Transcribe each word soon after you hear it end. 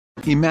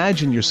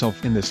Imagine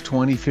yourself in this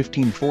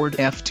 2015 Ford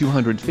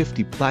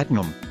F-250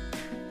 Platinum.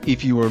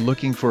 If you are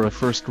looking for a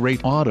first-rate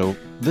auto,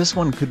 this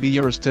one could be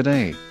yours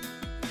today.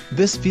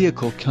 This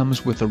vehicle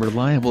comes with a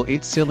reliable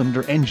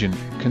 8-cylinder engine,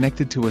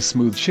 connected to a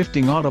smooth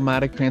shifting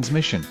automatic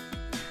transmission.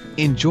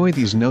 Enjoy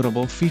these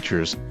notable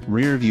features: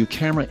 rear-view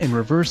camera and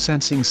reverse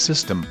sensing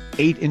system,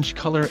 8-inch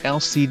color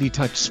LCD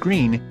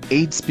touchscreen,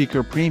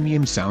 8-speaker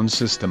premium sound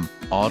system,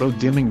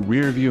 auto-dimming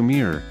rear-view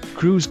mirror,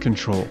 cruise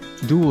control,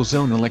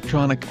 dual-zone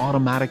electronic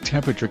automatic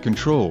temperature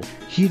control,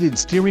 heated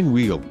steering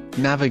wheel,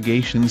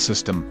 navigation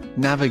system,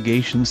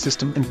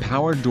 and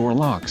power door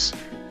locks.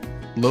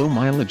 Low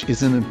mileage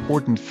is an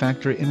important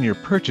factor in your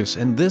purchase,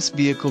 and this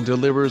vehicle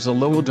delivers a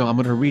low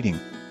odometer reading.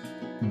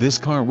 This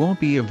car won't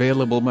be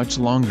available much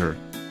longer.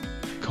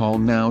 Call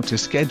now to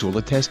schedule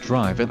a test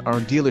drive at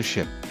our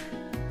dealership.